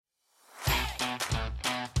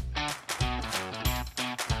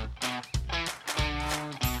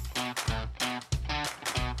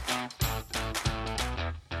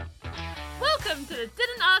a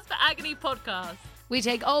Didn't Ask for Agony podcast. We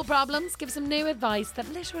take old problems, give some new advice that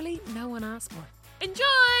literally no one asked for. Enjoy!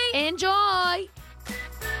 Enjoy!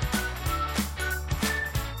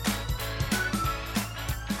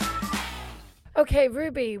 Okay,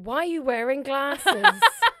 Ruby, why are you wearing glasses?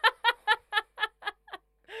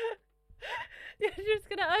 You're just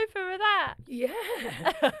going to open with that? Yeah,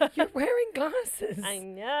 you're wearing glasses. I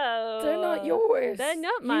know. They're not yours. They're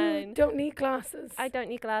not mine. You don't need glasses. I don't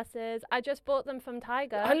need glasses. I just bought them from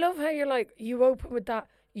Tiger. I love how you're like, you open with that.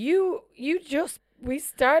 We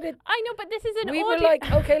started. I know, but this is an We audio. were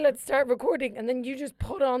like, okay, let's start recording. And then you just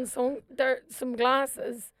put on some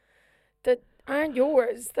glasses that aren't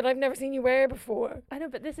yours, that I've never seen you wear before. I know,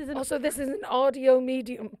 but this is This is an audio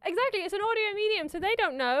medium. Exactly, it's an audio medium, so they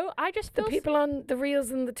don't know. I just feel... The people on the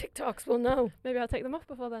Reels and the TikToks will know. Maybe I'll take them off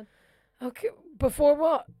before then. Okay, before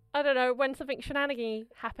what? I don't know, when something shenanigan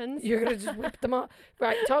happens. You're going to just whip them off.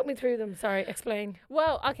 Right, talk me through them. Sorry, explain.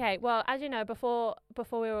 Well, okay. Well, as you know, before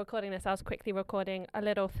we were recording this, I was quickly recording a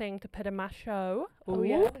little thing to put in my show. Oh,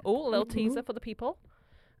 yeah. Ooh, a little teaser for the people.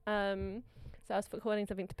 So I was recording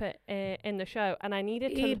something to put in the show, and I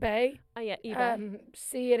needed to... eBay. Oh, yeah, eBay.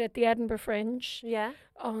 See it at the Edinburgh Fringe. Yeah.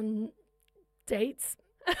 On dates.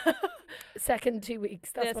 Second 2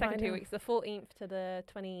 weeks. That's what I know. Second 2 weeks. The 14th to the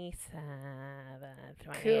 27th.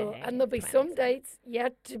 Cool. And there'll be some dates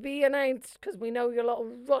yet to be announced, because we know you'll all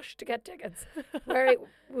rush to get tickets. Where it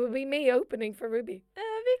will be me opening for Ruby.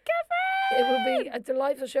 It will be a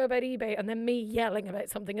delightful show about eBay and then me yelling about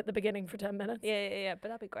something at the beginning for 10 minutes. Yeah, but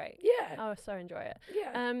that'd be great. Yeah. I would so enjoy it.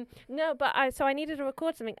 Yeah. No, but I needed to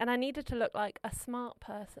record something, and I needed to look like a smart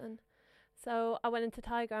person. So I went into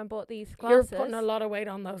Tiger and bought these glasses. You're putting a lot of weight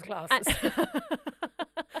on those glasses.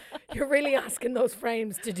 You're really asking those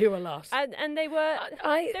frames to do a lot. And they were...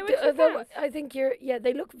 I think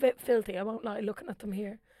they look a bit filthy. I won't lie, looking at them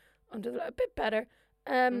here. A bit better.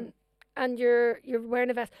 And you're wearing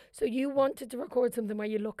a vest. So you wanted to record something where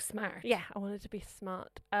you look smart. Yeah, I wanted to be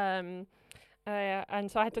smart. And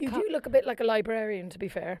so I had to... You do look a bit like a librarian, to be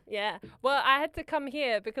fair. Yeah. Well, I had to come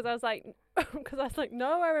here because I was like...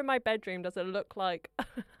 nowhere in my bedroom does it look like...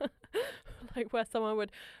 like where someone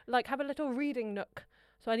would like have a little reading nook.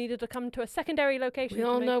 So I needed to come to a secondary location. We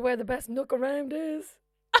all know where the best nook around is.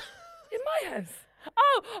 In my house.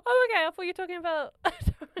 Oh, okay. I thought you were talking about...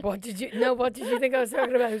 What did you think I was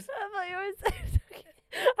talking about? I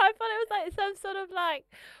thought it was like some sort of like,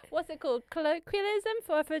 what's it called? Colloquialism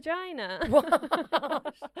for a vagina.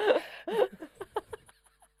 What?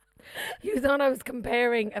 You thought I was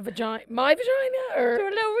comparing my vagina, or to a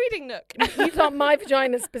little reading nook? You thought my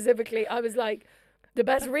vagina specifically. I was like, the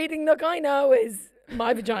best reading nook I know is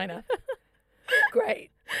my vagina.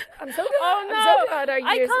 Great. I'm so glad. Oh no! I'm so glad our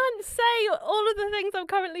years. I can't say all of the things I'm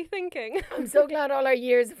currently thinking. I'm so glad all our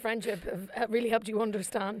years of friendship have really helped you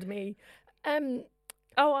understand me. I'm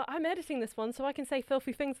editing this one so I can say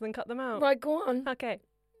filthy things and then cut them out. Right, go on. Okay.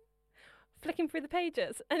 Flicking through the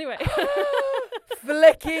pages. Anyway.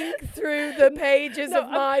 Flicking through the pages of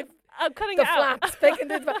my... I'm cutting the it out. flaps.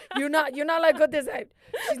 You're not allowed to cut this out.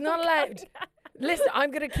 She's not allowed. Listen, I'm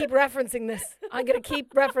going to keep referencing this.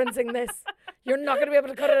 You're not going to be able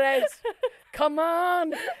to cut it out. Come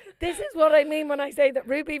on. This is what I mean when I say that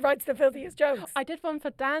Ruby writes the filthiest jokes. I did one for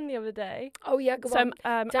Dan the other day. Oh, yeah, go on.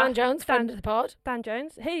 Dan Jones, friend of the pod. Dan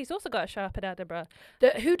Jones. He's also got a show up at Edinburgh.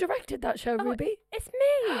 Who directed that show, Ruby? It's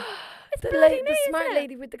me. It's the smart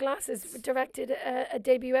lady with the glasses directed a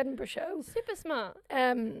debut Edinburgh show. Super smart. Do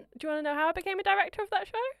you want to know how I became a director of that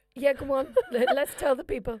show? Yeah, go on. Let's tell the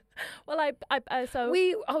people. Well,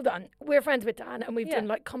 hold on. We're friends with Dan, and we've done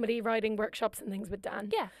like comedy writing workshops and things with Dan.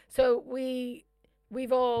 Yeah. So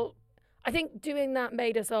we've all, I think doing that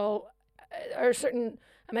made us all, or a certain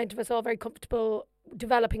amount of us all, very comfortable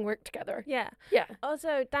developing work together. Yeah. Yeah.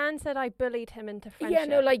 Also, Dan said I bullied him into friendship. Yeah,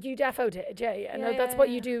 no, like you defo did. Yeah. No, that's what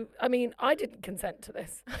you do. I mean, I didn't consent to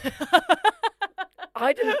this.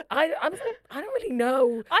 I don't really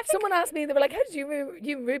know. Someone asked me, they were like, how did you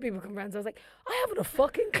and Ruby become friends? I was like, I haven't a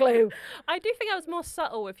fucking clue. I do think I was more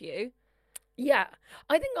subtle with you. Yeah.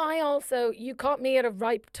 I think you caught me at a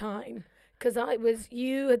ripe time, because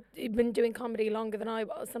you had been doing comedy longer than I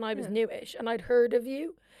was, and I was newish, and I'd heard of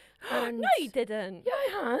you. No, you didn't. Yeah, I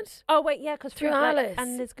had. Oh, wait, yeah, because through Alice.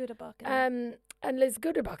 And Liz Gooderbach. And Liz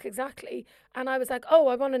Gooderbach, exactly. And I was like, oh,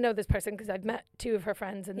 I want to know this person, because I'd met two of her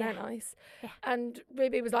friends, and they're nice. Yeah. And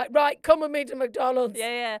Ruby was like, right, come with me to McDonald's.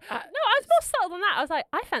 Yeah. No, I was more subtle than that. I was like,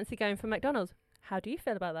 I fancy going for McDonald's. How do you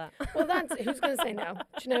feel about that? Well, who's going to say no?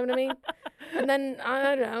 Do you know what I mean? And then,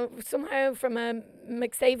 I don't know, somehow from a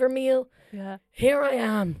McSaver meal, here I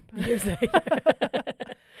am, years later.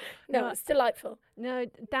 No, it's delightful. No,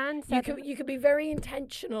 Dan said... You could be very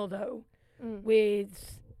intentional, though,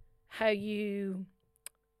 with how you...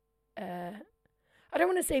 I don't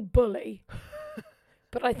want to say bully,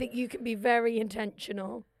 but I think you can be very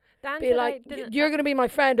intentional. Dan be like, you're going to be my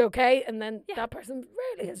friend, okay? And then that person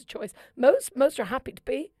rarely has a choice. Most are happy to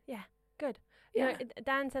be. Yeah, good. Yeah. No,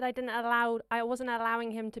 Dan said I wasn't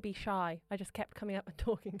allowing him to be shy. I just kept coming up and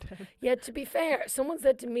talking to him. Yeah, to be fair, someone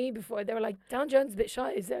said to me before, they were like, Dan Jones is a bit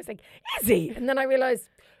shy. I was like, is he? And then I realised,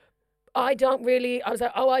 I was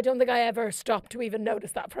like, I don't think I ever stopped to even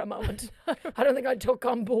notice that for a moment. I don't think I took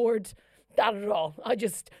on board that at all. I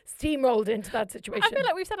just steamrolled into that situation. I feel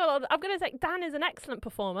like we've said a lot. I'm going to say Dan is an excellent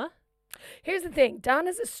performer. Here's the thing. Dan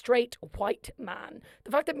is a straight white man.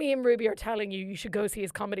 The fact that me and Ruby are telling you should go see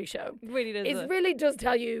his comedy show really does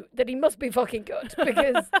tell you that he must be fucking good,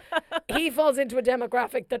 because he falls into a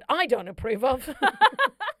demographic that I don't approve of.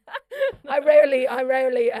 I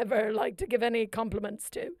rarely ever like to give any compliments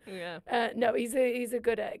to. Yeah. No, he's a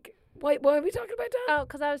good egg. Why are we talking about Dan? Oh,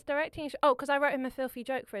 because I was directing. Because I wrote him a filthy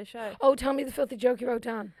joke for his show. Oh, tell me the filthy joke you wrote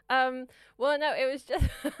down. Well, no, it was just.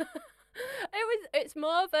 It's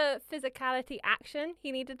more of a physicality action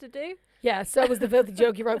he needed to do. Yeah, so was the filthy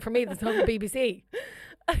joke you wrote for me that's on the BBC.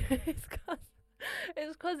 It's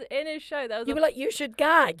because in his show there was you were like, you should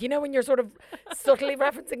gag. You know, when you're sort of subtly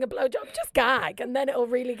referencing a blowjob, just gag, and then it'll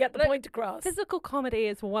really get the point across. Physical comedy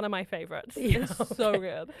is one of my favourites. Yeah, it's so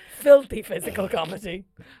good. Filthy physical comedy.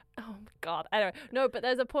 Oh God! Anyway, no, but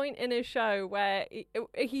there's a point in his show where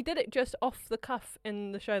he did it just off the cuff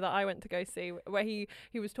in the show that I went to go see, where he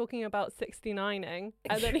was talking about 69ing,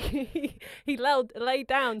 and then he laid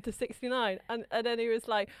down to 69, and then he was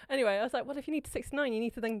like, anyway, I was like, well, if you need to 69, you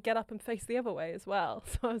need to then get up and face the other way as well.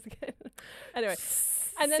 So I was getting, anyway,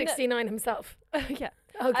 and then 69 himself. Yeah.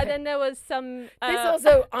 Okay. And then there was some. This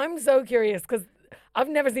also, I'm so curious because I've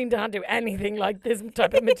never seen Dan do anything like this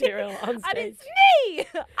type of material on stage. And it's me!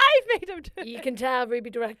 I've made him do it. You can tell Ruby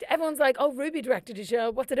directed. Everyone's like, oh, Ruby directed a show.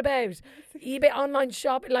 What's it about? eBay online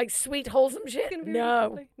shopping, like sweet, wholesome shit?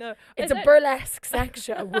 No. Really no. It's a burlesque sex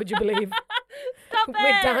show, would you believe? Stop it!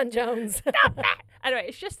 With Dan Jones. Stop it! Anyway,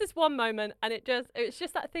 it's just this one moment, and it's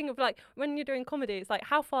just that thing of like, when you're doing comedy, it's like,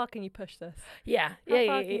 how far can you push this? Yeah.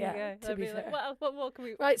 Yeah. To be fair. Like, what more can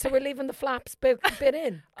we... Right, so we're leaving the flaps bit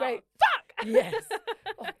in. Great. Oh, fuck! Yes.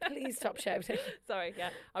 Oh, please stop shouting. Sorry,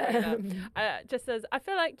 yeah. Just as I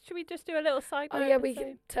feel like, should we just do a little side note? Oh yeah, we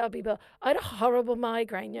can tell people. I had a horrible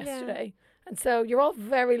migraine yesterday, and so you're all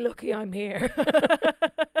very lucky I'm here.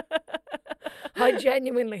 I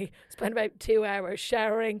genuinely spent about 2 hours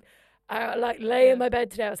showering. Lay in my bed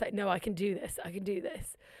today. I was like, no, I can do this. I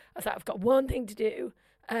was like, I've got one thing to do,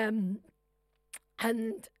 and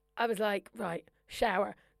I was like, right,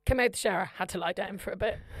 shower. Came out the shower, had to lie down for a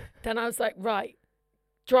bit. Then I was like, right,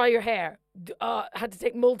 dry your hair. Had to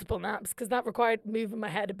take multiple naps because that required moving my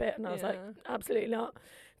head a bit. And I was like, absolutely not.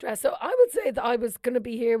 Dress. So I would say that I was going to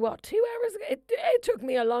be here, 2 hours ago? It took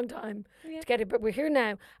me a long time to get it, but we're here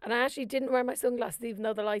now. And I actually didn't wear my sunglasses even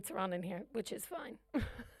though the lights are on in here, which is fine.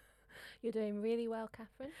 You're doing really well,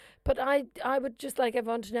 Catherine. But I would just like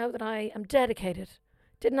everyone to know that I am dedicated.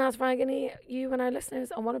 Didn't ask for agony, you and our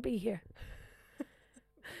listeners. I want to be here.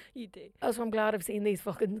 You do. Also, I'm glad I've seen these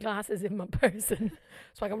fucking glasses in my person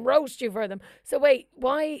so I can roast you for them. So wait,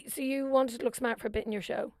 why? So you wanted to look smart for a bit in your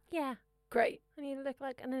show? Yeah. Great. I need to look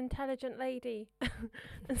like an intelligent lady.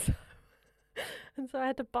 and so I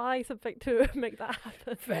had to buy something to make that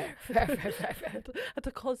happen. Fair. I had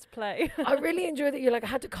to cosplay. I really enjoy that you're like, I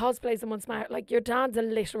had to cosplay someone smart. Like, your dad's a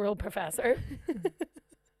literal professor.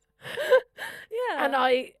 Yeah. And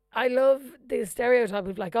I love the stereotype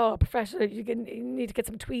of like, oh, a professor, you need to get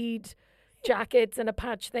some tweed jackets and a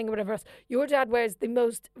patch thing or whatever else. Your dad wears the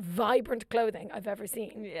most vibrant clothing I've ever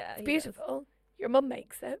seen. Yeah. It's beautiful. Your mum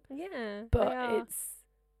makes it. Yeah. But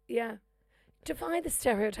defy the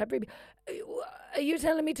stereotype, Ruby. Are you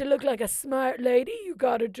telling me to look like a smart lady, you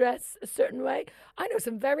gotta dress a certain way? I know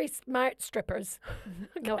some very smart strippers.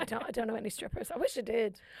 No, I don't know any strippers. I wish I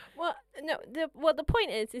did. Well, no. The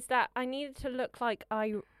point is that I needed to look like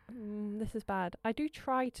I. This is bad. I do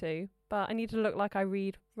try to, but I need to look like I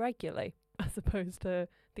read regularly, as opposed to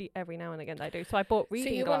the every now and again I do. So I bought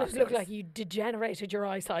reading glasses. So you wanted to look like you degenerated your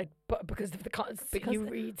eyesight, but because of because you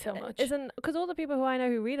read so much. Because all the people who I know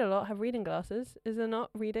who read a lot have reading glasses. Is there not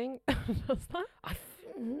reading? Does that?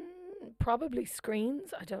 Probably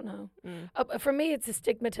screens. I don't know. For me, it's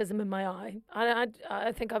astigmatism in my eye.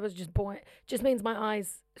 I think I was just born. It just means my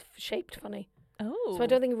eyes shaped funny. Oh. So I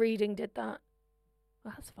don't think reading did that.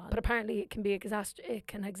 Well, that's fun. But apparently it can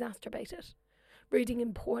exacerbate it. Reading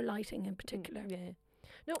in poor lighting in particular. Yeah.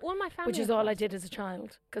 No, all my family. Which is all I did as a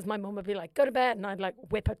child. Because my mum would be like, go to bed. And I'd like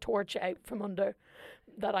whip a torch out from under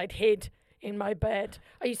that I'd hid in my bed.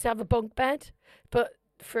 I used to have a bunk bed. But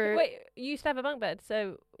Wait, you used to have a bunk bed?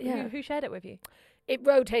 So yeah. who shared it with you? It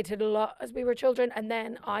rotated a lot as we were children. And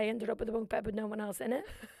then I ended up with a bunk bed with no one else in it.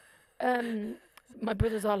 My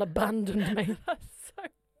brothers all abandoned me. That's so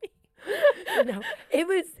No, it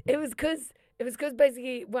was because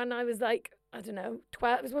basically when I was like, I don't know,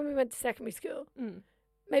 12, it was when we went to secondary school,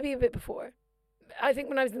 maybe a bit before. I think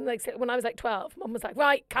when I was like 12, Mum was like,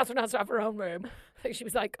 right, Catherine has to have her own room. I think she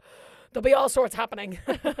was like, there'll be all sorts happening.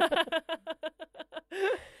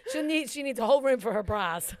 She needs a whole room for her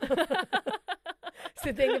bras. It's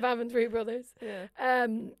the thing of having 3 brothers. Yeah.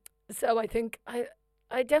 So I think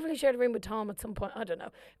I definitely shared a room with Tom at some point. I don't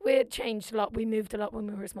know. We had changed a lot. We moved a lot when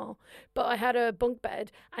we were small. But I had a bunk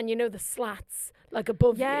bed, and you know the slats like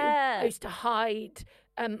above you. I used to hide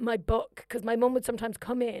my book because my mum would sometimes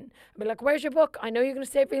come in and be like, "Where's your book? I know you're going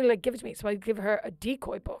to say it, really, like give it to me." So I'd give her a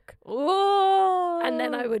decoy book. Oh. And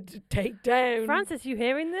then I would take down. Francis, you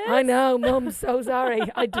hearing this? I know, Mum. So sorry,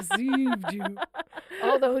 I deceived you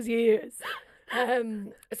all those years.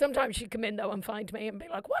 Sometimes she'd come in though and find me and be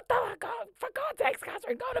like, "What the fuck? For God's sakes,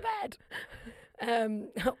 Catherine, go to bed."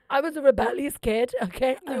 I was a rebellious kid.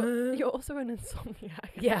 Okay, you're also an insomniac.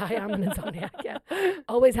 Yeah, I am an insomniac. Yeah,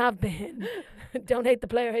 always have been. Don't hate the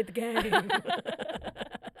player, hate the game.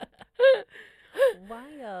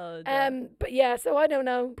 Wild. But yeah, so I don't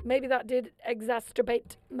know. Maybe that did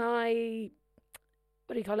exacerbate my,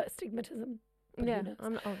 what do you call it, astigmatism. Yeah,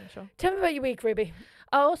 I'm not sure. Tell me about your week, Ruby.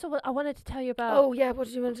 I wanted to tell you about. Oh yeah, what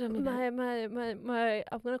did you want to tell me? My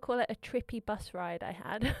I'm gonna call it a trippy bus ride I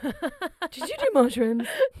had. Did you do mushrooms?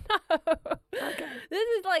 No. Okay. This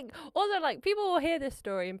is like also like people will hear this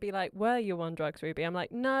story and be like, "Were you on drugs, Ruby?" I'm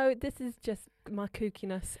like, "No, this is just my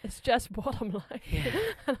kookiness. It's just what I'm like." Yeah.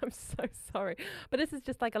 And I'm so sorry, but this is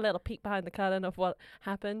just like a little peek behind the curtain of what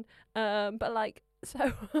happened. But like.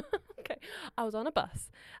 So, okay, I was on a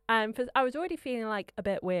bus and I was already feeling like a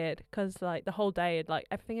bit weird because like the whole day had like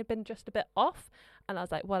everything had been just a bit off, and I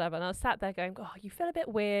was like, whatever. And I was sat there going, "Oh, you feel a bit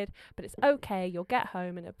weird, but it's okay. You'll get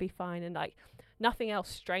home and it'll be fine. And like nothing else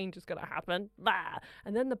strange is going to happen." Blah.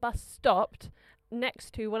 And then the bus stopped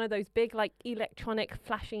next to one of those big like electronic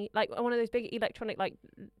flashing, like one of those big electronic like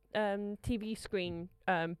TV screen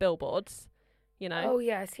billboards. You know? Oh,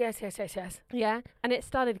 yes. Yeah. And it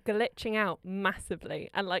started glitching out massively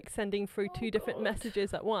and like sending through 2 different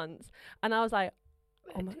messages at once. And I was like,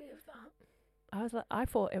 I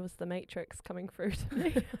thought it was the Matrix coming through to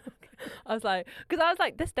me. I was like,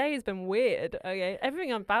 this day has been weird. Okay,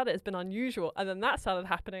 everything about it has been unusual, and then that started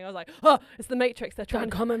happening. I was like, oh, it's the Matrix. They're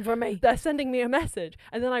coming for me. They're sending me a message,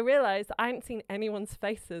 and then I realized that I hadn't seen anyone's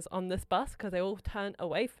faces on this bus because they all turned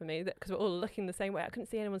away from me because we're all looking the same way. I couldn't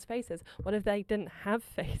see anyone's faces. What if they didn't have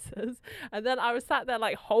faces? And then I was sat there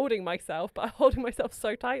like holding myself, but holding myself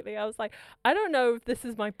so tightly. I was like, I don't know if this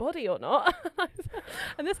is my body or not.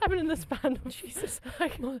 And this happened in the span of Jesus.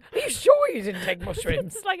 Like, are you sure you didn't take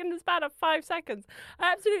mushrooms? It's like in the span of 5 seconds.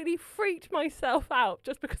 I absolutely freaked myself out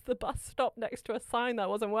just because the bus stopped next to a sign that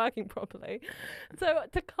wasn't working properly. So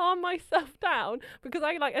to calm myself down, because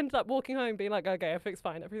I like ended up walking home being like, okay, everything's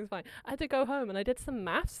fine. I had to go home and I did some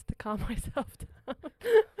maths to calm myself down.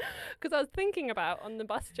 Because I was thinking about on the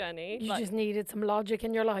bus journey. You just needed some logic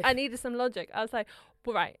in your life. I needed some logic. I was like,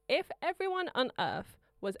 well, right, if everyone on Earth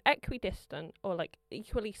was equidistant or like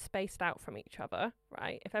equally spaced out from each other,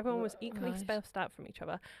 right? If everyone was equally spaced out from each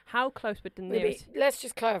other, how close would the nearest... Maybe, let's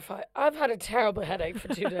just clarify. I've had a terrible headache for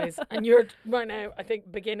 2 days and you're right now, I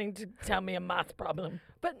think, beginning to tell me a math problem.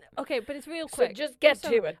 But, okay, but it's real quick. So just get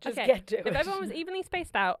to it. Get to it. If everyone was evenly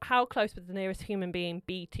spaced out, how close would the nearest human being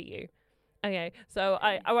be to you? Okay, so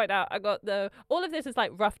I worked out, I got all of this is like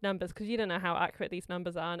rough numbers because you don't know how accurate these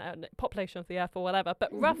numbers are and population of the earth or whatever, but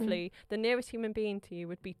roughly the nearest human being to you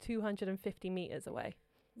would be 250 meters away.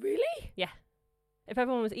 Really? Yeah. If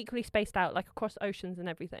everyone was equally spaced out, like across oceans and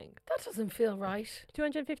everything. That doesn't feel right.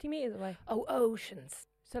 250 meters away. Oh, oceans.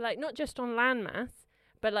 So like not just on landmass,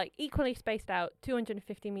 but like equally spaced out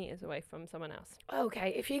 250 meters away from someone else.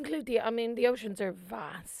 Okay, if you include the oceans are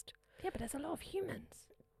vast. Yeah, but there's a lot of humans.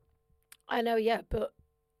 I know, yeah, but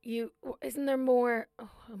isn't there more,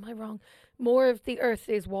 am I wrong? More of the earth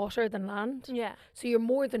is water than land. Yeah. So you're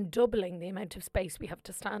more than doubling the amount of space we have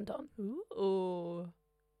to stand on. Ooh.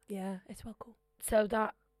 Yeah, it's well cool. So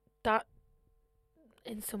that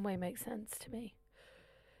in some way makes sense to me.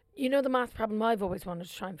 You know the math problem I've always wanted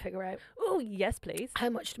to try and figure out? Oh, yes, please. How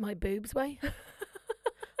much do my boobs weigh?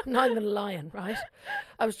 I'm not even lying, right?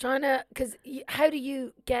 I was trying to, because how do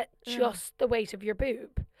you get just the weight of your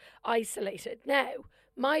boob isolated? Now,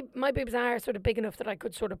 my boobs are sort of big enough that I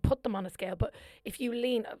could sort of put them on a scale. But if you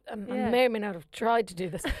lean, I may or may not have tried to do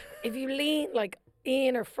this. If you lean like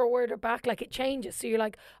in or forward or back, like it changes. So you're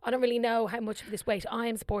like, I don't really know how much of this weight I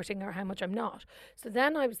am supporting or how much I'm not. So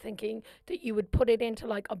then I was thinking that you would put it into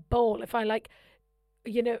like a bowl. If I like,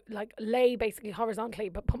 you know, like lay basically horizontally,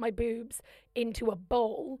 but put my boobs into a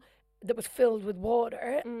bowl that was filled with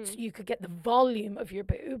water, so you could get the volume of your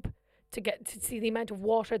boob to see the amount of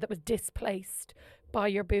water that was displaced by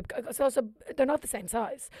your boob. So they're not the same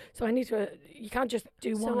size. So you can't just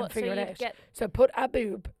do one and figure it out. So put a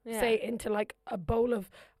boob, say, into like a bowl of,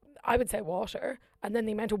 I would say, water, and then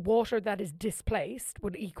the amount of water that is displaced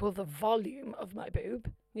would equal the volume of my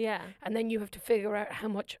boob. Yeah. And then you have to figure out how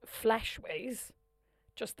much flesh weighs,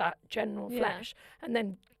 just that general flesh, and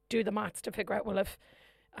then do the maths to figure out, well, if,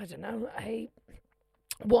 I don't know,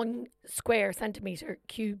 1 square centimetre,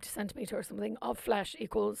 cubed centimetre or something of flesh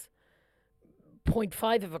equals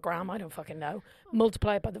 0.5 of a gram, I don't fucking know,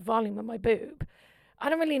 multiply it by the volume of my boob. I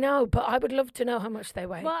don't really know, but I would love to know how much they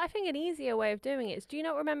weigh. Well, I think an easier way of doing it is, do you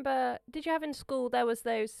not remember, did you have in school, there was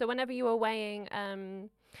those, so whenever you were weighing,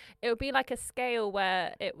 it would be like a scale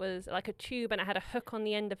where it was like a tube and it had a hook on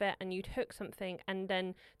the end of it, and you'd hook something and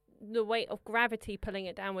then the weight of gravity pulling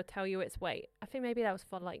it down would tell you its weight. I think maybe that was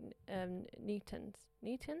for like neutrons.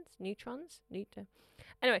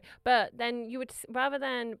 Anyway, but then you would, rather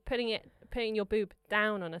than putting your boob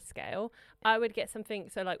down on a scale, I would get something,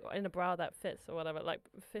 so like in a bra that fits or whatever, like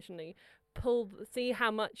efficiently see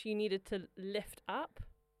how much you needed to lift up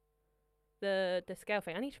the scale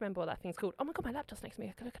thing. I need to remember what that thing's called. Oh my god, my laptop's next to me,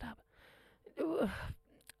 I can look it up.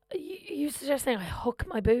 You suggesting I hook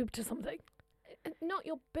my boob to something? Not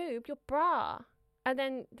your boob, your bra. And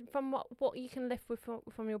then from what you can lift with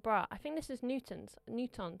from your bra. I think this is newtons. Do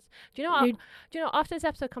you know what? Do you know, after this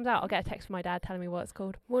episode comes out, I'll get a text from my dad telling me what it's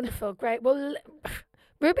called. Wonderful, great. Well,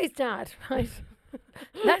 Ruby's dad, right?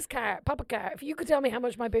 Les Carr, Papa Carr, if you could tell me how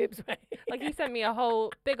much my boobs weigh. Like, he sent me a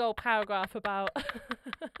whole big old paragraph about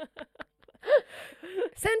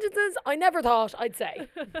sentences I never thought I'd say.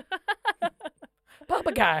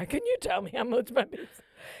 Papa Carr, can you tell me how much my boobs?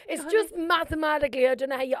 It's just mathematically, I don't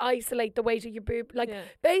know how you isolate the weight of your boob. Like,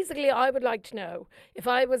 basically, I would like to know, if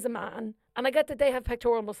I was a man, and I get that they have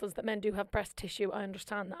pectoral muscles, that men do have breast tissue, I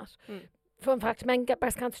understand that. Fun fact, men get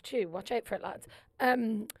breast cancer too. Watch out for it, lads.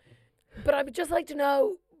 But I would just like to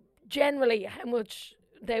know, generally, how much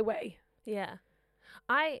they weigh. Yeah.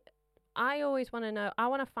 I always want to know, I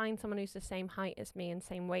want to find someone who's the same height as me and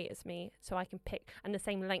same weight as me, so I can pick, and the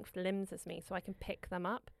same length limbs as me, so I can pick them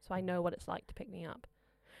up, so I know what it's like to pick me up.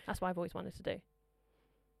 That's what I've always wanted to do.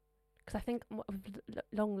 Because I think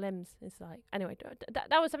long limbs is like... Anyway,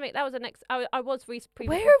 that was something... That was the next... I was...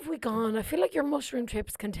 Where have we gone? I feel like your mushroom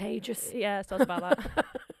trip's contagious. Yeah, it's not about that.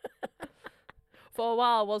 For a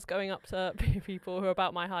while, I was going up to people who are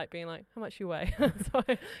about my height, being like, how much you weigh? So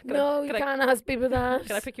you can't ask people that.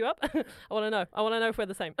 Can I pick you up? I want to know. I want to know if we're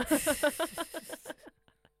the same.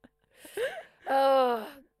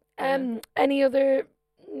 Any other...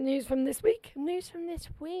 news from this week?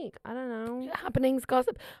 I don't know. Happenings,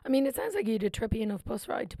 gossip. I mean, it sounds like you did a trippy enough bus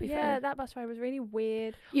ride, to be fair. Yeah, that bus ride was really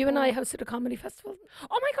weird. You and I hosted a comedy festival.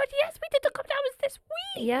 Oh my god, yes, we did. That was this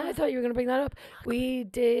week. Yeah, I thought you were going to bring that up. We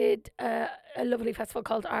did a lovely festival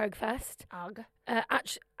called Arg Fest. Arg.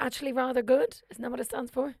 Actually rather good. Isn't that what it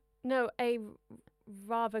stands for? No, a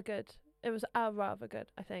rather good. It was rather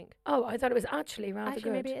good, I think. Oh, I thought it was actually rather good.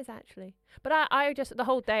 Actually, maybe it is actually. But I just, the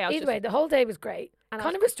whole day, Either way, the whole day was great. And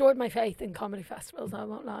kind of restored my faith in comedy festivals, I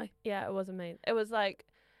won't lie. Yeah, it was amazing. It was like,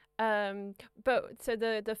 but so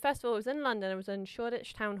the festival was in London. It was in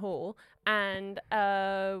Shoreditch Town Hall, and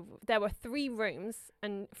there were 3 rooms,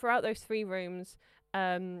 and throughout those 3 rooms,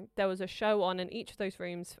 there was a show on in each of those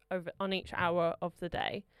rooms on each hour of the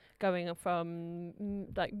day, going from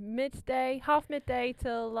like half midday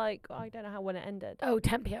till like, I don't know when it ended. Oh,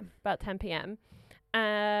 10 p.m. About 10 p.m. So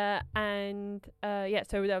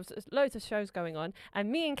there was loads of shows going on, and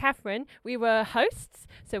me and Catherine, we were hosts,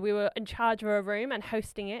 so we were in charge of a room and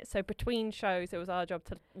hosting it. So between shows, it was our job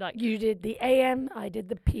to like... You did the AM, I did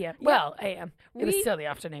the PM. Yeah. Well, AM. It was still the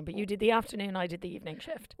afternoon, but you did the afternoon, I did the evening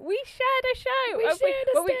shift. We shared a show.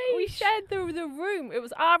 We shared the room. It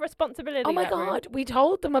was our responsibility. Oh my God, we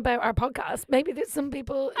told them about our podcast. Maybe there's some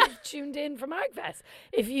people who've tuned in from ArgFest.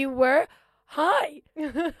 If you were, hi.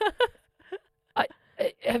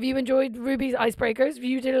 Have you enjoyed Ruby's Icebreakers?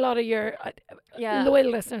 You did a lot of your loyal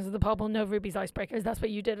listeners of the pod will know Ruby's Icebreakers. That's what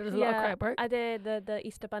you did. It was a lot of crowd work. I did the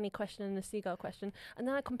Easter Bunny question and the seagull question, and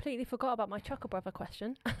then I completely forgot about my Chuckle Brother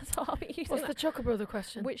question. So I'll be using What's the Chuckle Brother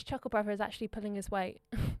question? Which Chuckle Brother is actually pulling his weight?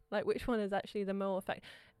 Like, which one is actually the more effective?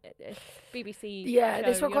 BBC. Yeah,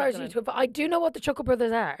 this show, requires you to. But I do know what the Chuckle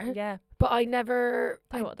Brothers are. Yeah. But I never.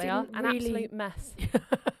 I know what they are. An absolute mess.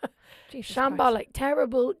 Shambolic,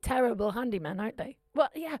 terrible, terrible handymen, aren't they? Well,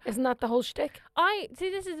 yeah. Isn't that the whole shtick? I see.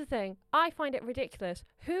 This is the thing. I find it ridiculous.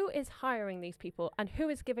 Who is hiring these people, and who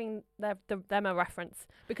is giving them a reference?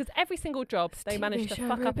 Because every single job they manage to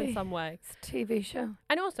fuck up in some way. It's a TV show.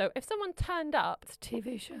 And also, if someone turned up, it's a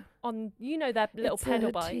TV show on their little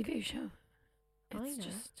pedal bike. It's a TV show. It's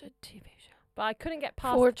just a TV show. But I couldn't get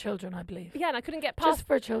past. For children, I believe. Yeah, and I couldn't get past. Just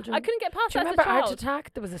for children. I couldn't get past. Do you that remember as a child. Art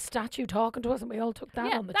Attack? There was a statue talking to us, and we all took that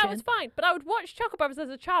on the chin. Yeah, that was fine. But I would watch Chuckle Brothers as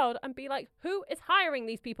a child and be like, "Who is hiring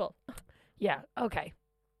these people?" Yeah. Okay.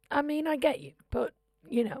 I mean, I get you, but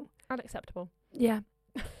unacceptable. Yeah.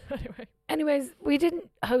 Anyways, we didn't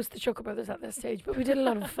host the Chuckle Brothers at this stage, but we did a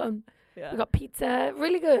lot of fun. Yeah. We got pizza,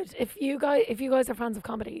 really good. If you guys are fans of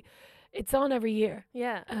comedy, it's on every year.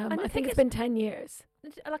 Yeah. I think it's been 10 years.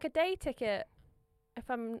 Like a day ticket, if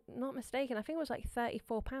I'm not mistaken, I think it was like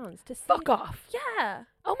 £34 to see. Fuck off. Yeah.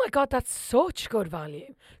 Oh my God, that's such good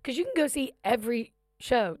value. Because you can go see every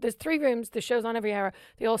show. There's 3 rooms. The show's on every hour.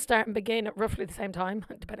 They all start and begin at roughly the same time,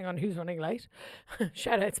 depending on who's running late.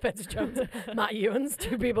 Shout out Spencer Jones, Matt Ewans,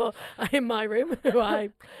 2 people in my room who I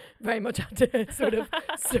very much had to sort of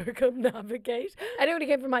circumnavigate. Anyone who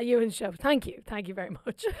came from Matt Ewans' show, thank you very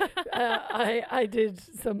much. I did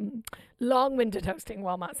some long-winded hosting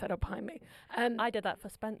while Matt sat up behind me. I did that for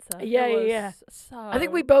Spencer. Yeah. So I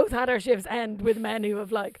think we both had our shifts end with men who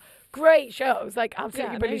have like great shows, like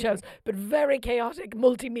absolutely brilliant shows, but very chaotic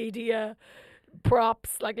multimedia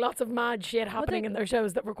props, like lots of mad shit happening in their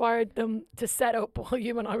shows that required them to set up while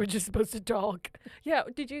you and I were just supposed to talk. Yeah,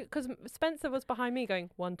 did you? Because Spencer was behind me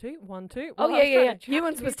going 1 2 1 2. Oh yeah.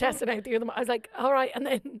 Ewans was testing out the other. I was like, all right, and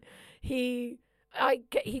then he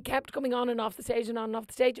kept coming on and off the stage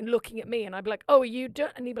and looking at me, and I'd be like, oh, are you done?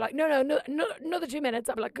 And he'd be like, no, another 2 minutes.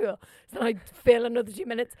 I'd be like, cool. So then I'd fill another 2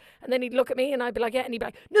 minutes, and then he'd look at me and I'd be like, yeah, and he'd be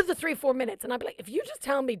like, another 3-4 minutes, and I'd be like, if you just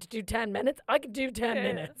tell me to do 10 minutes, I could do 10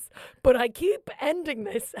 minutes, but I keep ending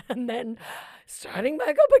this and then starting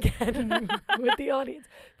back up again with the audience.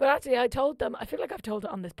 But actually, I told them, I feel like I've told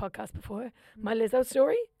it on this podcast before, my Lizzo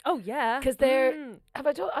story. Oh yeah, because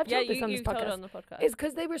I've told this on this podcast. Told it on the podcast. It's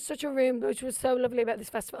because they were such a room, which was so lovely about this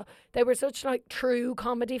festival. They were such like true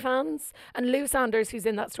comedy fans, and Lou Sanders, who's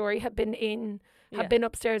in that story, had been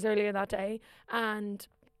upstairs earlier that day, and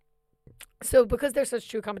so because they're such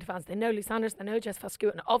true comedy fans, they know Lou Sanders, they know Jess Foscu,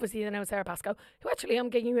 and obviously they know Sarah Pascoe, who actually I'm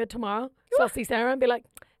gigging with tomorrow. So I'll see Sarah and be like,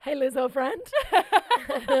 "Hey, Liz, old friend,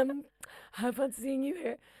 have fun seeing you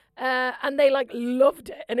here." And they like loved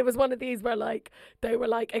it, and it was one of these where like they were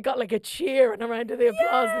like, it got like a cheer and a round of the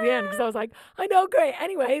applause at the end, because I was like, I know, great.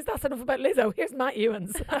 Anyways, that's enough about Lizzo. Here's Matt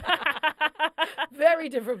Ewans. Very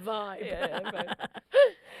different vibe. Yeah.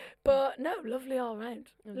 But no, lovely all round.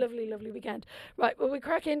 Lovely weekend. Right, will we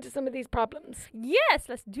crack into some of these problems? Yes,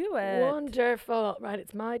 let's do it. Wonderful. Right,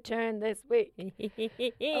 it's my turn this week.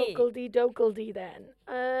 Ogledy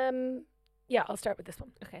then. Yeah, I'll start with this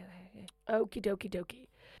one. Okay. Okie dokie.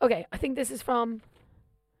 Okay, I think this is from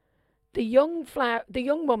the young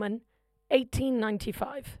woman,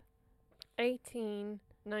 1895.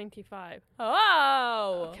 1895.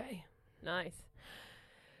 Oh. Okay. Nice.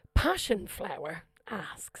 Passion Flower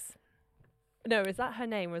asks. No, is that her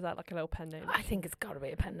name, or is that like a little pen name? I think it's got to be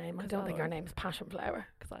a pen name. I don't think her name is Passion Flower.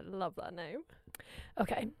 Because I love that name.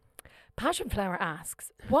 Okay. Passion Flower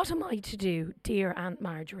asks, what am I to do, dear Aunt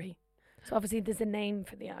Marjorie? So obviously there's a name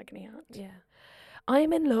for the agony aunt. Yeah. I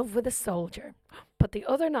am in love with a soldier, but the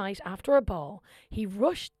other night after a ball, he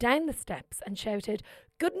rushed down the steps and shouted,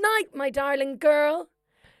 "Good night, my darling girl."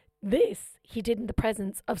 This he did in the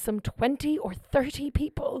presence of some 20 or 30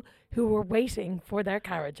 people who were waiting for their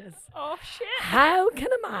carriages. Oh, shit. How can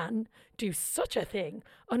a man do such a thing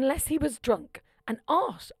unless he was drunk, and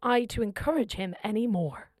ought I to encourage him any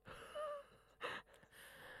more?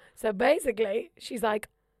 So basically, she's like,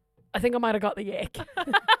 I think I might have got the ick.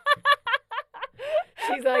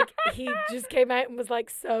 She's like, he just came out and was like,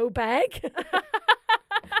 so beg.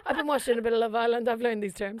 I've been watching a bit of Love Island. I've learned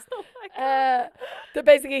these terms. Oh my God. That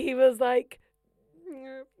basically he was like,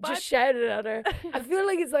 just shouted at her. I feel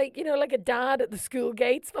like it's like, like a dad at the school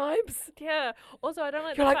gates vibes. Yeah. Also, I don't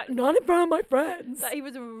like You're the like, fact not in front of my friends. that he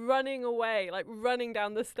was running away, like running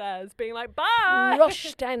down the stairs, being like, bye.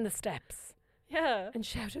 Rushed down the steps. Yeah. And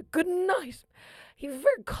shouted, good night. He was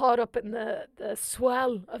very caught up in the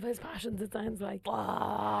swell of his passions, it sounds like.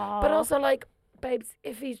 Wow. But also, like, babes,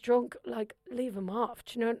 if he's drunk, like, leave him off.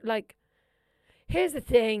 Do you know, like, here's the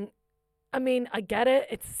thing. I mean, I get it.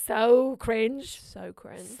 It's so cringe. So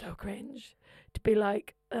cringe. So cringe. To be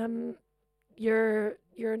like, you're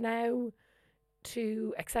now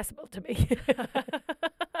too accessible to me.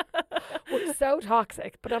 We're so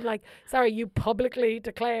toxic. But I'm like, sorry, you publicly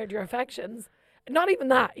declared your affections. Not even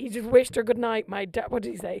that. He just wished her good night. What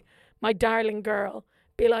did he say? My darling girl.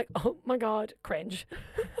 Be like, oh my God, cringe.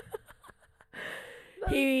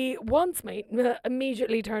 He wants me,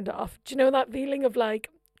 immediately turned off. Do you know that feeling of like,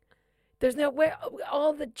 there's no way,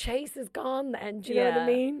 all the chase is gone then. Do you know what I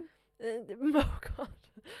mean? Oh God.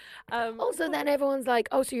 Also, then everyone's like,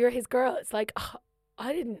 oh, so you're his girl. It's like, oh,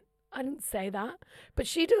 I didn't say that. But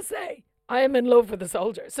she does say, I am in love with the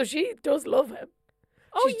soldier. So she does love him.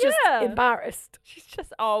 Oh, She's just embarrassed. She's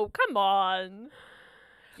just, oh, come on.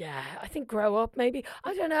 Yeah, I think grow up maybe.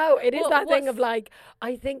 I don't know. It is that thing of like,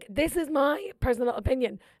 I think this is my personal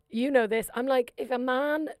opinion. You know this. I'm like, if a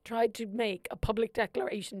man tried to make a public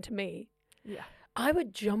declaration to me, I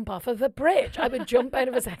would jump off of a bridge. I would jump out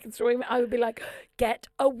of a second story. I would be like, get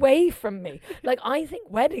away from me. Like, I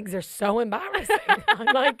think weddings are so embarrassing.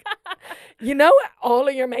 I'm like, you know, all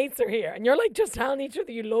of your mates are here and you're like just telling each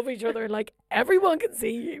other you love each other and like everyone can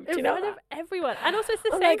see you. Do you know? In front of everyone. And also it's the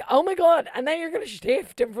I'm same. like, oh my God. And then you're going to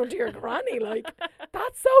shift in front of your granny. Like,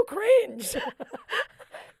 that's so cringe.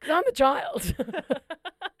 Because I'm a child.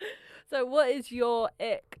 So what is your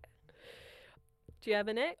ick? Do you have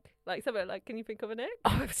an ick? Like something like, can you think of an ick?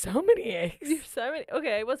 Oh, I have so many icks. You have so many.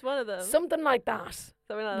 Okay, what's one of them? Something like that.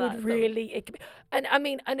 Something like would that. Really ick me. And I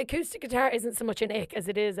mean, an acoustic guitar isn't so much an ick as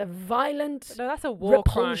it is a violent that's a war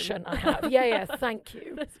repulsion crime. I have. Yeah, thank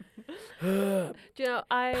you. Do you know,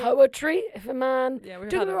 Poetry, if a man... don't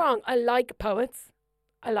get me wrong, I like poets.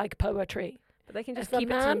 I like poetry. But they can just if keep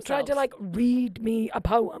a it to man themselves. tried to like read me a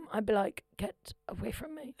poem, I'd be like, get away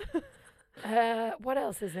from me. What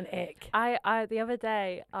else is an ick? I the other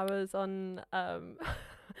day I was on I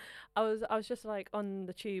was just like on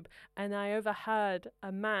the tube and I overheard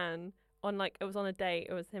a man on like, it was on a date,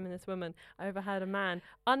 it was him and this woman. I overheard a man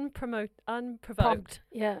unprovoked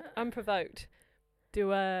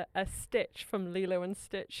do a Stitch from Lilo and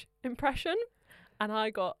Stitch impression. And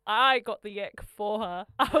I got the ick for her.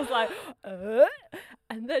 I was like,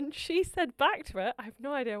 and then she said back to it, I have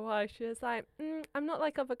no idea why. She was like, I'm not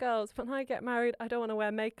like other girls. When I get married, I don't want to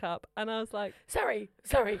wear makeup. And I was like, sorry.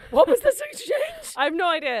 What was this exchange? I have no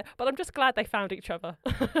idea, but I'm just glad they found each other.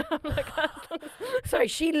 I'm like, sorry,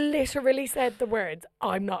 she literally said the words,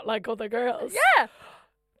 I'm not like other girls. Yeah.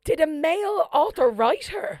 Did a male author write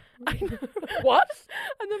her? I know. What?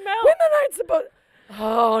 And the male... Women aren't supposed...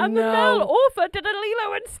 Oh, and no. the male author did a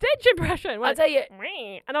Lilo and Stitch impression. I'll tell you.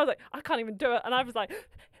 And I was like, I can't even do it. And I was like...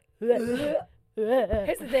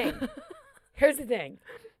 Here's the thing.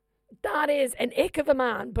 That is an ick of a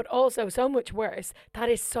man, but also so much worse. That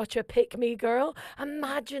is such a pick-me girl.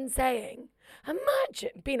 Imagine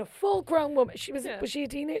being a full-grown woman. Was she a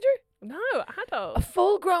teenager? No, adult. A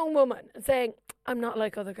full-grown woman and saying, I'm not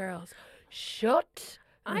like other girls. Shut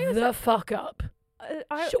the fuck up.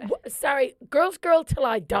 Sorry, girl till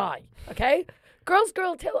I die, okay?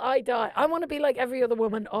 Girl till I die. I want to be like every other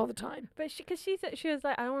woman all the time. But she was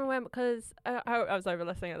like, I don't want to wear them because I was over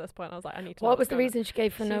listening at this point. I was like, I need to. What was the reason she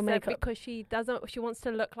gave for no said makeup? Because she wants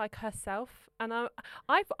to look like herself. And I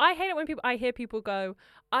hate it when I hear people go,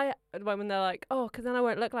 when they're like, oh, because then I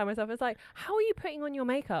won't look like myself. It's like, how are you putting on your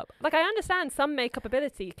makeup? Like, I understand some makeup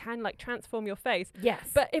ability can like transform your face.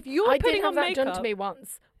 Yes. But if you're putting on makeup, I did have that done to me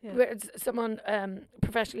once. Yeah. Where someone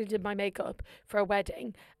professionally did my makeup for a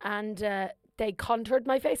wedding, and they contoured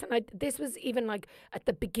my face, and this was even like at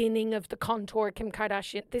the beginning of the contour Kim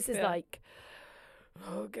Kardashian. This is like,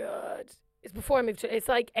 oh God, it's before I moved to. It's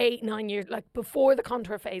like 8-9 years, like before the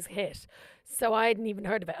contour phase hit. So I hadn't even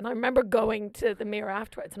heard of it, and I remember going to the mirror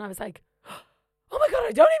afterwards, and I was like, oh my God,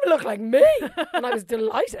 I don't even look like me, and I was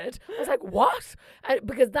delighted. I was like, what?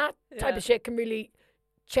 Because that type of shit can really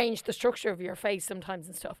change the structure of your face sometimes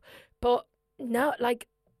and stuff. But no, like.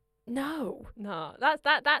 No,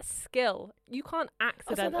 that's skill. You can't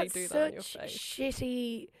accidentally do that on your face.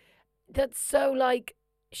 Shitty. That's so like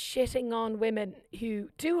shitting on women who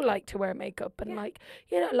do like to wear makeup and like,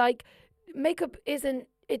 you know, like makeup isn't.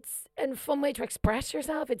 It's a fun way to express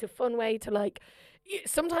yourself. It's a fun way to like.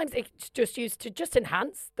 Sometimes it's just used to just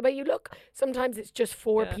enhance the way you look. Sometimes it's just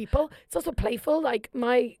for people. It's also playful. Like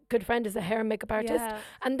my good friend is a hair and makeup artist,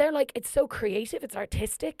 and they're like, it's so creative. It's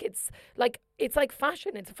artistic. It's like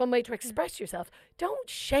fashion. It's a fun way to express yourself. Don't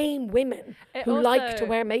shame women who like to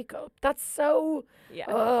wear makeup. That's so.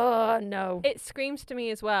 No. It screams to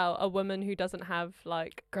me as well. A woman who doesn't have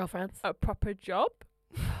like girlfriends, a proper job.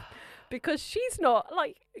 because she's not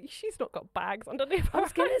got bags underneath her. I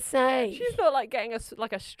was gonna say she's not like getting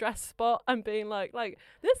a stress spot and being like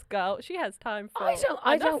this girl. She has time for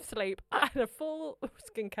enough sleep and a full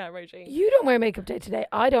skincare regime. You don't wear makeup day to day.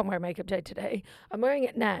 I don't wear makeup day to day. I'm wearing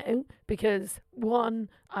it now because one,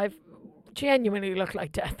 I've genuinely looked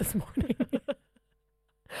like death this morning.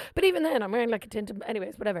 But even then, I'm wearing like a tint.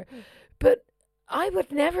 Anyways, whatever. But I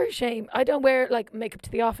would never shame. I don't wear like makeup to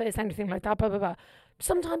the office, anything like that. Blah blah blah.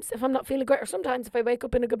 Sometimes if I'm not feeling great, or sometimes if I wake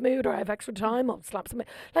up in a good mood or I have extra time, I'll slap something.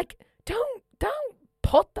 Like don't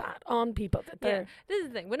put that on people. This is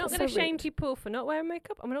the thing. We're not going to shame people for not wearing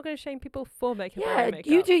makeup, and we're not going to shame people for wearing makeup.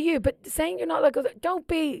 Yeah, you do you. But saying you're not like don't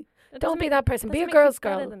be that person. Be a girl's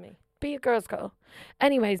girl. Be a girl's girl.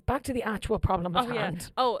 Anyways, back to the actual problem at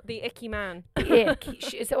hand. Oh, the icky man. The ick.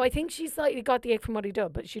 So I think she slightly got the ick from what he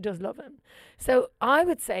did, but she does love him. So I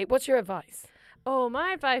would say, what's your advice? Oh,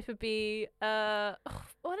 my advice would be, well,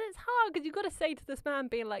 it's hard because you've got to say to this man,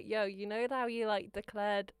 being like, yo, you know how you like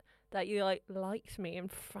declared that you like liked me in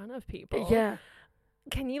front of people? Yeah.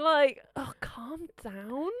 Can you calm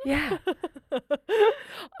down? Yeah.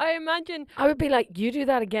 I imagine. I would be like, you do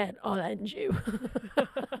that again, I'll end you.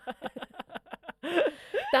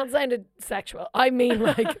 That sounded sexual. I mean,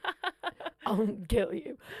 like, I'll kill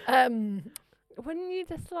you. Wouldn't you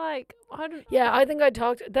just I don't. Yeah, I think I'd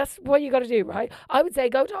talk to. That's what you got to do, right? I would say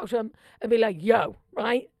go talk to him and be like, yo,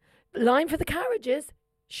 right? Line for the carriages.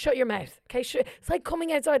 Shut your mouth. Okay, it's like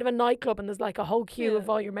coming outside of a nightclub and there's like a whole queue of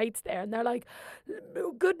all your mates there and they're like,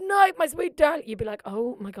 good night, my sweet darling. You'd be like,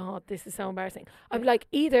 oh my God, this is so embarrassing. I'd be like,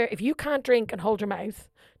 either if you can't drink and hold your mouth,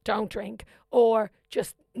 don't drink, or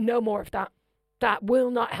just no more of that. That will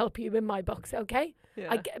not help you in my books, okay?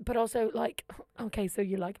 Yeah. But also like, okay, so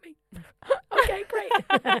you like me? Okay, great.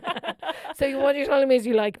 So what you're telling me is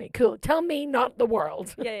you like me. Cool. Tell me, not the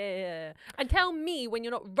world. Yeah. And tell me when you're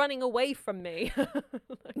not running away from me.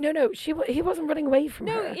 No, he wasn't running away from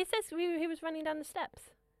her. No, it says he was running down the steps.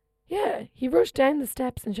 Yeah, he rushed down the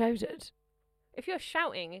steps and shouted. If you're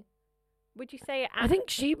shouting, would you say it? I think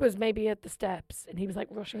she was maybe at the steps and he was like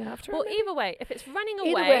rushing after her. Well, either way, if it's running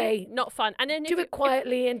away, not fun. And then do it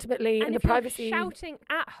quietly, intimately, in the privacy. Shouting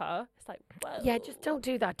at her, it's like, whoa. Yeah, just don't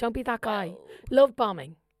do that. Don't be that guy. Whoa. Love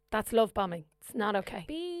bombing. That's love bombing. It's not okay.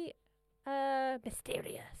 Be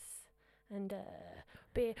mysterious and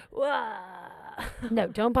be. No,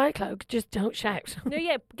 don't buy a cloak. Just don't shout. No,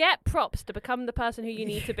 yeah, get props to become the person who you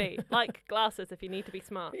need to be. Like glasses if you need to be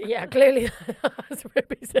smart. Yeah, clearly that's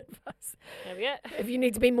Ruby's advice. There we go. If you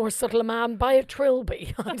need to be more subtle a man, buy a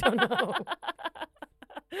trilby. I don't know.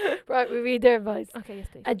 Right, we read their advice. Okay, yes,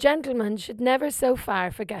 please. A gentleman should never so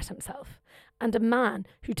far forget himself, and a man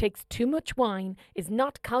who takes too much wine is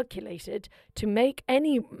not calculated to make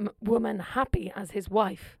any woman happy as his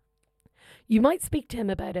wife. You might speak to him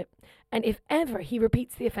about it, and if ever he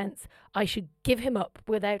repeats the offence, I should give him up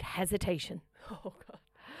without hesitation. Oh, God.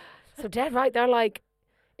 So dead right, they're like,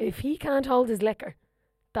 if he can't hold his liquor,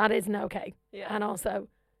 that isn't okay. Yeah. And also,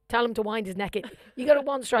 tell him to wind his neck. You got a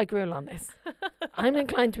one-strike rule on this. I'm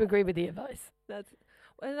inclined to agree with the advice. That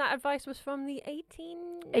advice was from the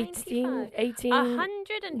 1895.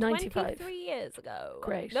 123 years ago.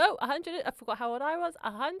 Great. No, I forgot how old I was.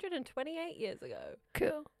 128 years ago.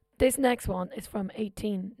 Cool. This next one is from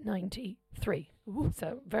 1893. Ooh.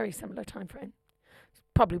 So very similar time frame.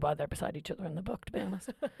 Probably why they're beside each other in the book, to be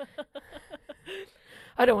honest.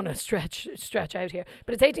 I don't want to stretch out here,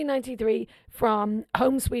 but it's 1893 from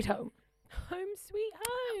Home Sweet Home. Home Sweet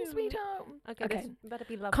Home. Home Sweet Home. Okay. This better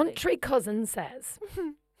be lovely. Country cousin says,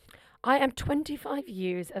 I am 25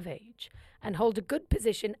 years of age and hold a good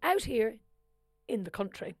position out here in the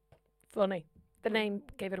country. Funny. The name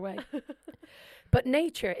gave it away. But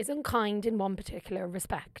nature is unkind in one particular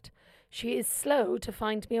respect. She is slow to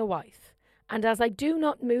find me a wife, and as I do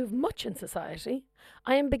not move much in society,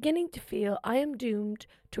 I am beginning to feel I am doomed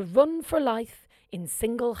to run for life in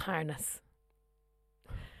single harness.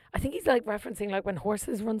 I think he's like referencing like when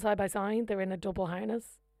horses run side by side, they're in a double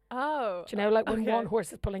harness. Oh. Do you know, like when one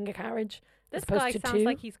horse is pulling a carriage? This guy sounds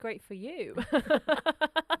like he's great for you.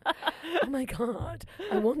 Oh my God.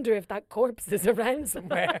 I wonder if that corpse is around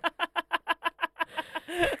somewhere.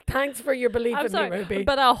 Thanks for your belief in me, Ruby.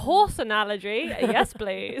 But a horse analogy, yes,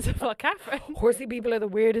 please, for Catherine. Horsey people are the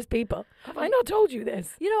weirdest people. Have I not told you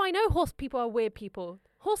this? You know, I know horse people are weird people.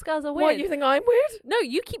 Horse girls are weird. What, you think I'm weird? No,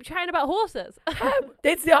 you keep chatting about horses. How?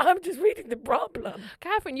 I'm just reading the problem.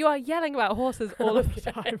 Catherine, you are yelling about horses all of the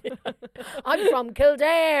time. I'm from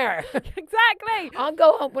Kildare. Exactly.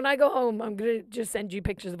 When I go home, I'm going to just send you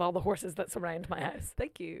pictures of all the horses that surround my house.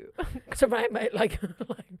 Thank you. Surround my,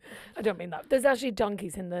 I don't mean that. There's actually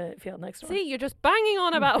donkeys in the field next door. See, you're just banging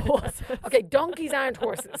on about horses. Okay, donkeys aren't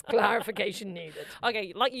horses. Clarification needed.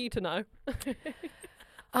 Okay, like you to know.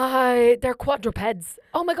 They're quadrupeds.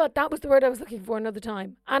 Oh my God, that was the word I was looking for another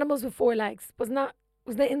time. Animals with 4 legs. Was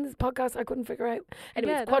that in this podcast? I couldn't figure out.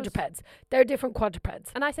 Anyways, Yeah, quadrupeds. They're different quadrupeds.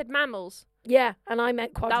 And I said mammals. Yeah, and I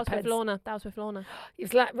meant quadrupeds. That was with Lorna.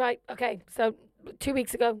 It's like, right, okay. So 2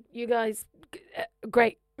 weeks ago, you guys,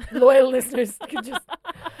 great, loyal listeners, could just,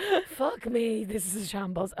 fuck me, this is a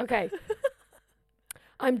shambles. Okay.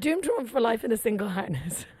 I'm doomed to run for life in a single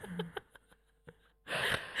harness.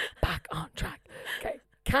 Back on track. Okay.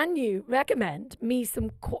 Can you recommend me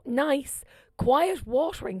some nice, quiet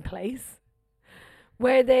watering place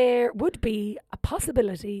where there would be a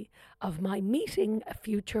possibility of my meeting a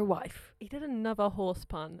future wife? He did another horse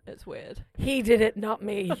pun. It's weird. He did it, not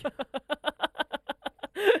me.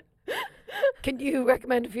 Can you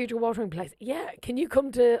recommend a future watering place? Yeah. Can you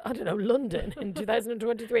come to, I don't know, London in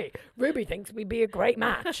 2023? Ruby thinks we'd be a great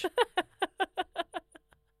match.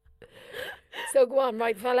 So go on,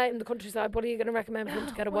 right, fell out in the countryside. What are you going to recommend for him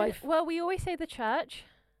to get a wife? Well, we always say the church.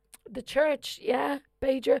 The church, yeah,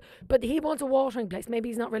 Bajor. But he wants a watering place. Maybe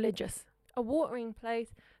he's not religious. A watering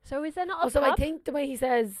place. So is there not a Also, pub? I think the way he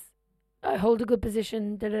says, I hold a good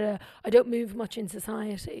position, I don't move much in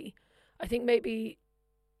society. I think maybe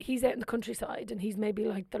he's out in the countryside and he's maybe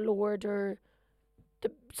like the Lord or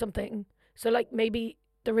something. So like maybe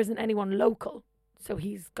there isn't anyone local. So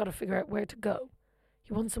he's got to figure out where to go.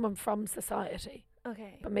 He wants someone from society.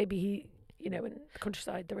 Okay. But maybe he, in the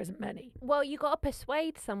countryside, there isn't many. Well, you got to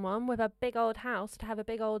persuade someone with a big old house to have a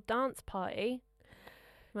big old dance party.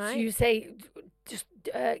 Right? So you say, just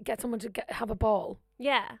get someone to have a ball.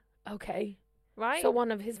 Yeah. Okay. Right? So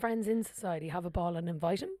one of his friends in society have a ball and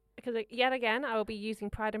invite him? Because yet again, I will be using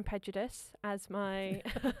Pride and Prejudice as my...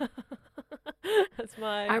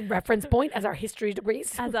 our reference point, as our history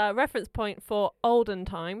degrees. As a reference point for olden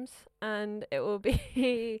times. And it will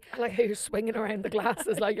be... I like how you're swinging around the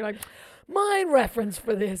glasses. You're like, my reference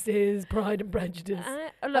for this is Pride and Prejudice.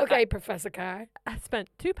 Look, okay, Professor Carr. I spent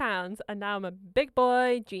 £2 and now I'm a big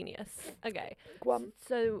boy genius. Okay. Go on.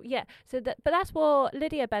 So, yeah. But that's what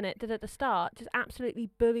Lydia Bennett did at the start. Just absolutely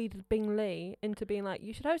bullied Bing Lee into being like,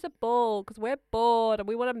 you should host a ball because we're bored and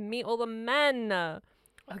we want to meet all the men.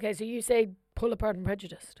 Okay, so you say pull apart and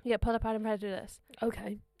prejudice. Yeah, pull apart and prejudice.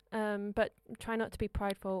 Okay. But try not to be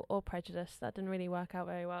prideful or prejudiced. That didn't really work out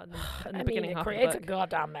very well in the beginning half of the book. It creates a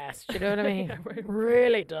goddamn mess. Do you know what I mean? Yeah,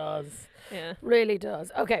 really does. Yeah. Really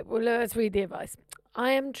does. Okay, well, let's read the advice.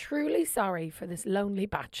 I am truly sorry for this lonely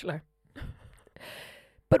bachelor.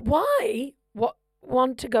 But why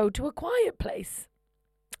want to go to a quiet place?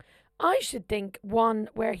 I should think one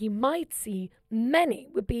where he might see many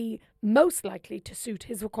would be most likely to suit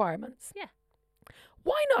his requirements. Yeah.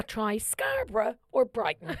 Why not try Scarborough or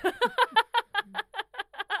Brighton?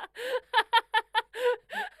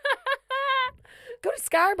 Go to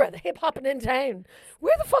Scarborough, the hip hopping in town.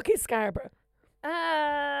 Where the fuck is Scarborough?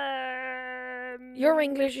 You're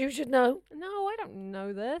English, you should know. No, I don't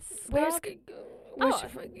know this. Find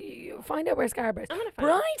out where Scarborough is. I'm gonna find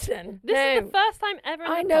Brighton. This is the first time ever.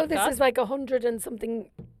 I know this is like 100 and something,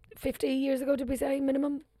 50 years ago. Did we say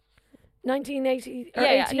minimum? 1980.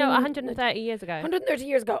 Yeah, no, 130 years ago. 130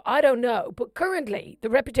 years ago. I don't know, but currently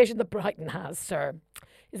the reputation that Brighton has, sir,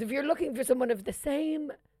 is if you're looking for someone of the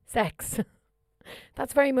same sex,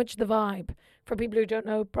 that's very much the vibe. For people who don't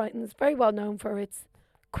know, Brighton's very well known for its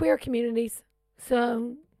queer communities.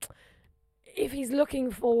 So, if he's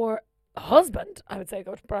looking for a husband, I would say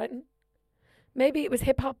go to Brighton. Maybe it was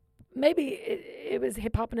hip hop. Maybe it was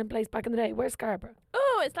hip hopping in place back in the day. Where's Scarborough?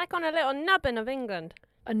 Oh, it's like on a little nubbin of England.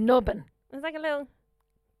 A nubbin. It's like a little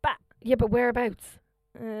bat. Yeah, but whereabouts?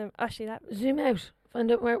 Actually, that. Zoom out.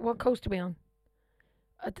 Find out what coast are we on.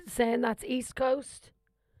 Saying that's East Coast.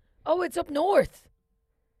 Oh, it's up north.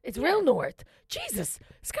 It's real north. Jesus,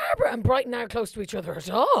 Scarborough and Brighton aren't close to each other at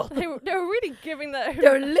all. They were really giving that.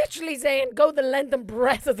 They're literally saying go the length and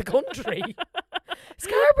breadth of the country.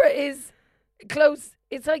 Scarborough is close.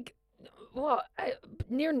 It's like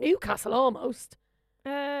near Newcastle almost.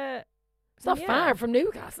 It's not far from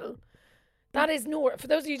Newcastle. That is north. For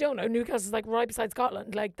those of you who don't know, Newcastle is like right beside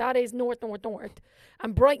Scotland. Like that is north.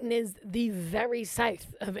 And Brighton is the very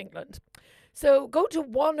south of England. So go to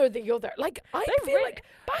one or the other. Like, I feel like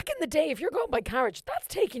back in the day, if you're going by carriage, that's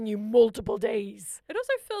taking you multiple days. It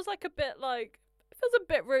also feels like it feels a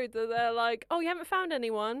bit rude that they're like, oh, you haven't found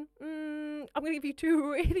anyone? I'm going to give you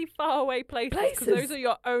 2 really far away places because those are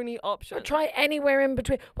your only options. Or try anywhere in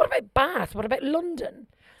between. What about Bath? What about London?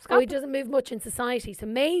 Oh, he doesn't move much in society. So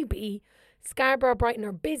maybe Scarborough, Brighton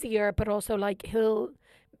are busier, but also like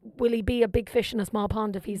will he be a big fish in a small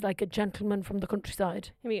pond if he's like a gentleman from the countryside?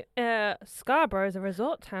 I mean, Scarborough is a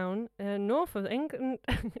resort town north of England,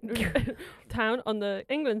 town on the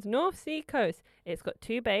England's North Sea coast. It's got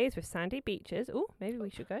 2 bays with sandy beaches. Oh, maybe we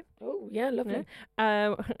should go. Oh, yeah, lovely.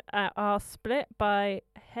 Are split by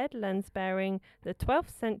headlands bearing the 12th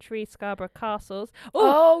century Scarborough castles.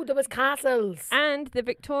 Oh, there was castles. And the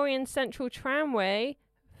Victorian Central Tramway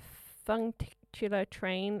funicular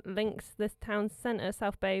train links this town's centre,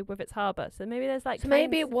 South Bay, with its harbour. So maybe there's like. So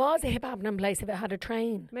maybe it was a hip happening place if it had a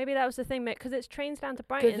train. Maybe that was the thing, because it's trains down to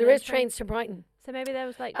Brighton. Because there is trains to Brighton. So maybe there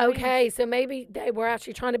was like. Okay, so maybe they were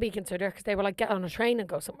actually trying to be considerate because they were like, get on a train and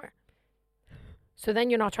go somewhere. So then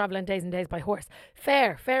you're not travelling days and days by horse.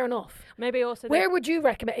 Fair enough. Maybe also. Where would you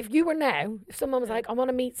recommend, if you were now, if someone was like, I want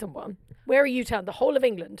to meet someone, where are you telling? The whole of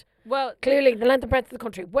England? Well, clearly the length and breadth of the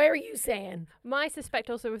country. Where are you saying? My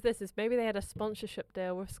suspect also with this is maybe they had a sponsorship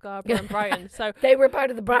deal with Scarborough and Brighton. So they were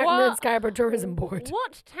part of the Brighton and Scarborough Tourism Board.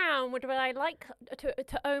 What town would I like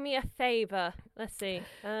to owe me a favour? Let's see.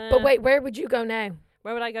 But wait, where would you go now?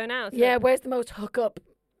 Where would I go now? So yeah, where's the most hookup,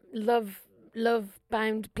 love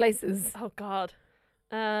bound places? Oh God.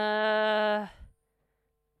 I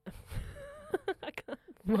can't.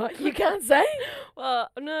 What? You can't say? Well,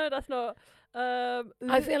 no, that's not.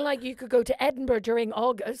 I feel like you could go to Edinburgh during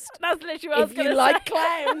August. That's literally what I was if you say. like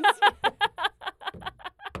clowns.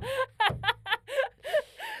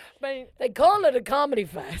 They call it a comedy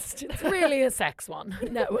fest. It's really a sex one.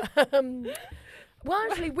 No. Well,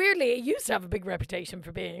 actually, weirdly, it used to have a big reputation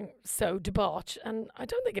for being so debauched, and I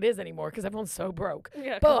don't think it is anymore because everyone's so broke.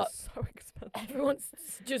 Yeah, but it's so expensive. Everyone's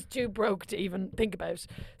just too broke to even think about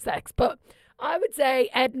sex. But I would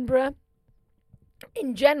say Edinburgh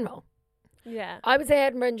in general. Yeah. I would say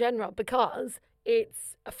Edinburgh in general because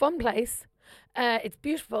it's a fun place. It's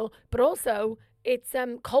beautiful, but also it's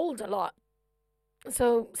cold a lot.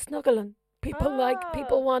 So snuggling. People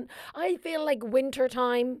want, I feel like winter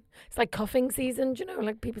time, it's like cuffing season, do you know,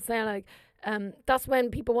 like people say like, that's when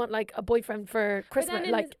people want like a boyfriend for Christmas. But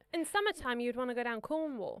then like in summertime, you'd want to go down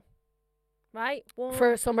Cornwall, right?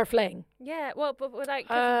 For summer fling. Yeah, well, but like.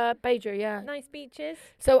 Bajor, yeah. Nice beaches.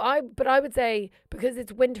 So I would say because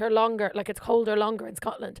it's winter longer, like it's colder longer in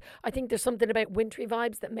Scotland, I think there's something about wintry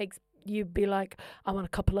vibes that makes you be like, I want to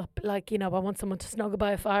couple up, like, you know, I want someone to snuggle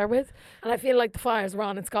by a fire with. And I feel like the fires were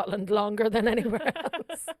on in Scotland longer than anywhere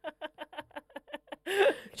else. Do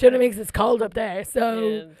you know what I mean? 'Cause it's cold up there.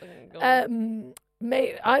 So I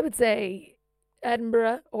would say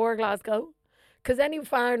Edinburgh or Glasgow. Because any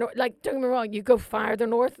fire, like, don't get me wrong, you go farther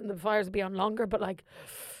north and the fires will be on longer, but like,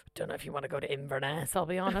 don't know if you want to go to Inverness, I'll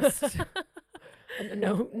be honest.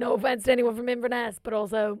 No offense to anyone from Inverness, but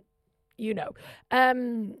also, you know.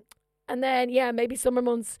 And then, yeah, maybe summer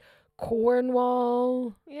months,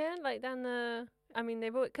 Cornwall. Yeah, like down the. I mean,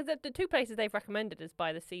 they've because the 2 places they've recommended is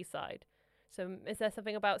by the seaside. So, is there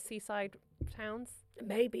something about seaside towns?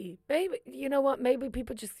 Maybe, you know what? Maybe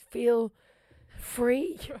people just feel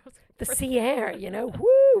free. The sea air, you know,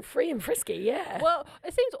 woo, free and frisky, yeah. Well,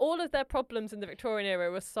 it seems all of their problems in the Victorian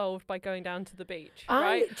era were solved by going down to the beach,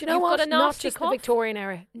 right? Do you know what? Not just the Victorian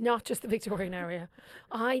era. Not just the Victorian area.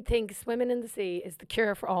 I think swimming in the sea is the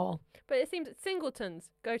cure for all. But it seems that singletons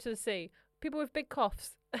go to the sea. People with big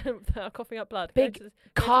coughs that are coughing up blood. Big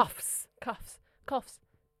coughs. Coughs.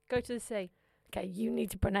 Go to the sea. Okay, you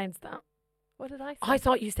need to pronounce that. What did I say? I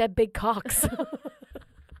thought you said big cocks.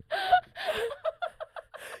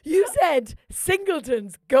 You said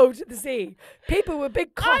singletons go to the sea. People with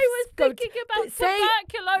big coughs. I was thinking about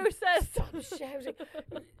tuberculosis. Stop shouting.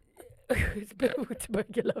 It's people with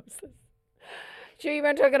tuberculosis. Sure you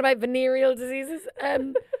weren't talking about venereal diseases?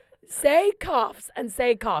 Say coughs and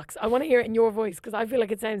say cocks. I want to hear it in your voice because I feel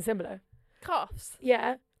like it sounds similar. Coughs?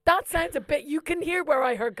 Yeah. That sounds a bit... You can hear where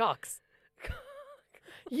I heard cocks.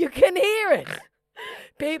 You can hear it.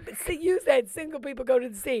 People, see, you said single people go to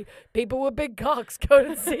the sea. People with big cocks go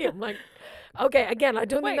to the sea. I'm like, okay, again, I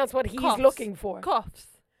don't think that's what he's looking for. Coughs.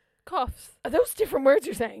 Are those different words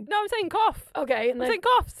you're saying? No, I'm saying cough. Okay. And I'm saying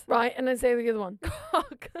coughs. Right, and then say the other one.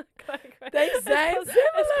 Cock. They sound similar.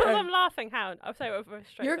 It's because I'm laughing. How? I'll say it with a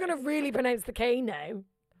straight You're going to really pronounce the K now.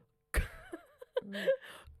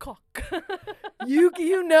 Cock.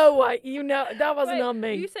 You know what? You know. That wasn't on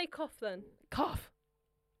me. You say cough then. Cough.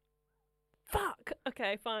 Fuck.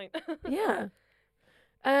 Okay, fine. Yeah.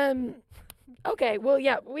 Okay, well,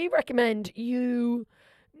 yeah, we recommend you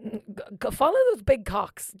go follow those big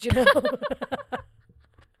cocks, do you know?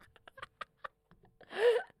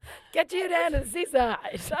 Get you down to the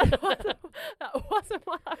seaside. That wasn't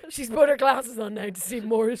what I was. She's put her glasses on now to see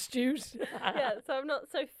more astute. Yeah, so I'm not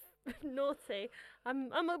so naughty.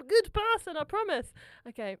 I'm a good person, I promise.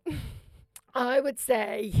 Okay. I would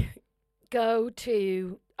say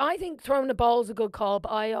I think throwing a ball's a good call, but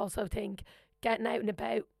I also think getting out and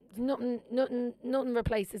about. Nothing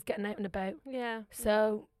replaces getting out and about. Yeah.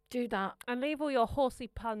 So do that. And leave all your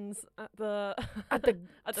horsey puns at the at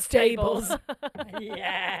the stables.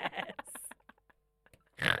 Yes.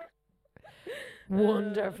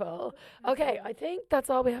 Wonderful. Okay, I think that's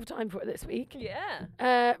all we have time for this week.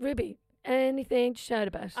 Yeah. Ruby, anything to shout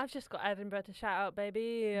about? I've just got Edinburgh to shout out,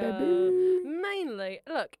 baby. Mainly,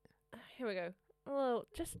 look, here we go. Well,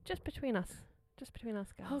 just between us. Just between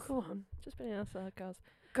us, girls. Oh, go on. Just between us, girls.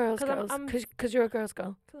 Girls. Because you're a girl's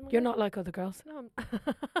girl. You're not like other girls. No,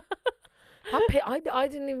 I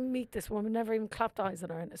didn't even meet this woman, never even clapped eyes at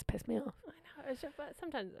her, and it's pissed me off. I know, but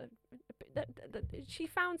sometimes she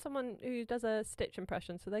found someone who does a Stitch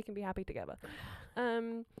impression, so they can be happy together.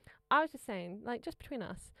 I was just saying, like, just between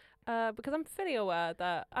us, because I'm fully aware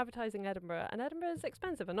that advertising Edinburgh is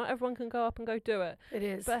expensive, and not everyone can go up and go do it. It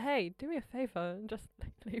is. But hey, do me a favour and just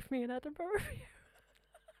leave me an Edinburgh review.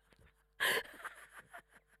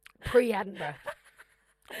 Pre-Edinburgh.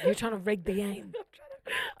 You're trying to rig the game.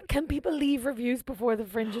 Can people leave reviews before the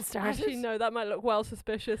Fringe has started? Actually, no, that might look well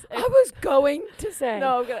suspicious. I was going to say.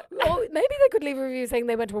 No, I'm gonna. Oh, maybe they could leave a review saying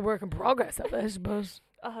they went to a work in progress of it, but.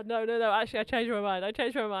 Oh, no. Actually, I changed my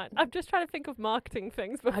mind. I'm just trying to think of marketing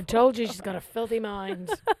things. I told you she's got a filthy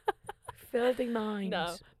mind. Filthy mind.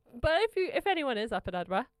 No. But if anyone is up in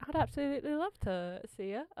Edinburgh, I'd absolutely love to see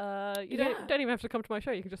you. You don't even have to come to my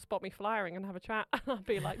show. You can just spot me flyering and have a chat. I'll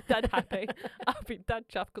be like dead happy. I'll be dead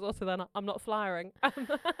chuffed because also then I'm not flyering.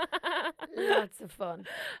 Lots of fun.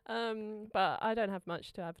 But I don't have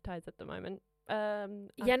much to advertise at the moment. No,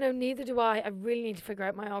 neither do I. I really need to figure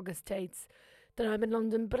out my August dates that I'm in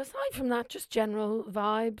London. But aside from that, just general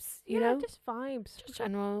vibes, you know? Just vibes. Just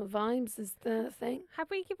general vibes is the thing. Have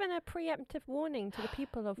we given a preemptive warning to the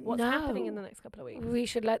people of what's happening in the next couple of weeks? We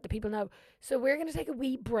should let the people know. So we're going to take a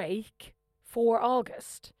wee break for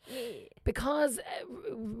August. Yeah. Because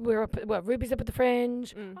we're up, Ruby's up at the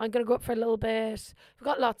Fringe. I'm going to go up for a little bit. We've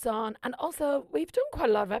got lots on. And also, we've done quite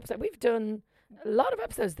a lot of episodes. We've done a lot of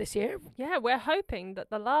episodes this year. Yeah, we're hoping that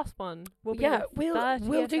the last one will be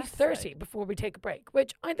we'll do 30 before we take a break,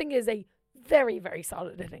 which I think is a very, very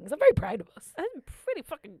solid innings. I'm very proud of us. I'm pretty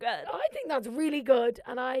fucking good. I think that's really good,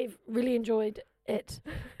 and I've really enjoyed it.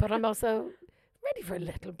 But I'm also ready for a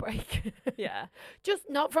little break. Yeah. Just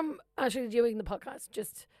not from actually doing the podcast,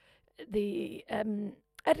 just the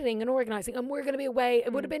editing and organising, and we're going to be away.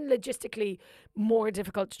 It would have been logistically more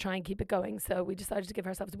difficult to try and keep it going, so we decided to give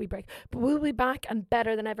ourselves a wee break. But we'll be back and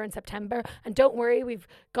better than ever in September. And don't worry, we've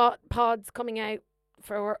got pods coming out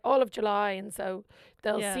for all of July, and so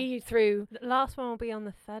they'll see you through. The last one will be on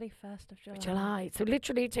the 31st of July. So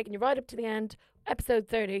literally taking you right up to the end, episode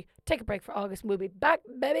 30. Take a break for August, and we'll be back,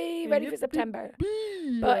 baby, ready for September.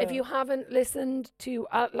 But if you haven't listened to,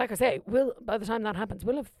 like I say, by the time that happens,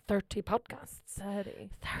 we'll have 30 podcasts. 30.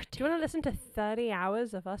 Do you want to listen to 30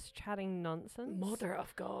 hours of us chatting nonsense? Mother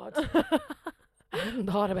of God. I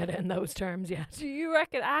haven't thought about it in those terms yet. Do you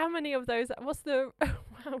reckon how many of those?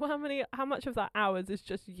 How much of that hours is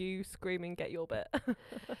just you screaming, "Get your bit"?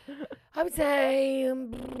 I would say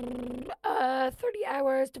 30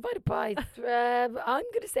 hours divided by. I'm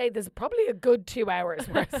going to say there's probably a good 2 hours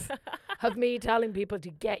worth of me telling people to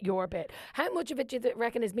get your bit. How much of it do you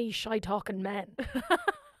reckon is me shy talking men?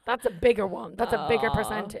 That's a bigger one. That's a bigger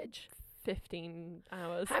percentage. 15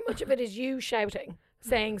 hours. How much of it is you shouting?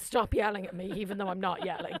 Saying stop yelling at me even though I'm not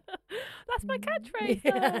yelling. That's my catchphrase.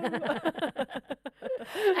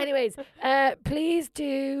 Anyways, please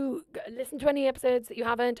do listen to any episodes that you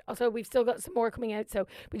haven't. Also, we've still got some more coming out, so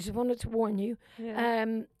we just wanted to warn you.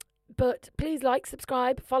 But please like,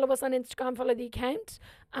 subscribe, follow us on Instagram, follow the account,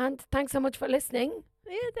 and thanks so much for listening.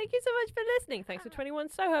 Yeah, thank you so much for listening. Thanks for 21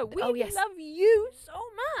 Soho. We love you so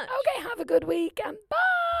much. Okay, have a good week and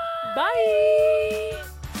bye. Bye.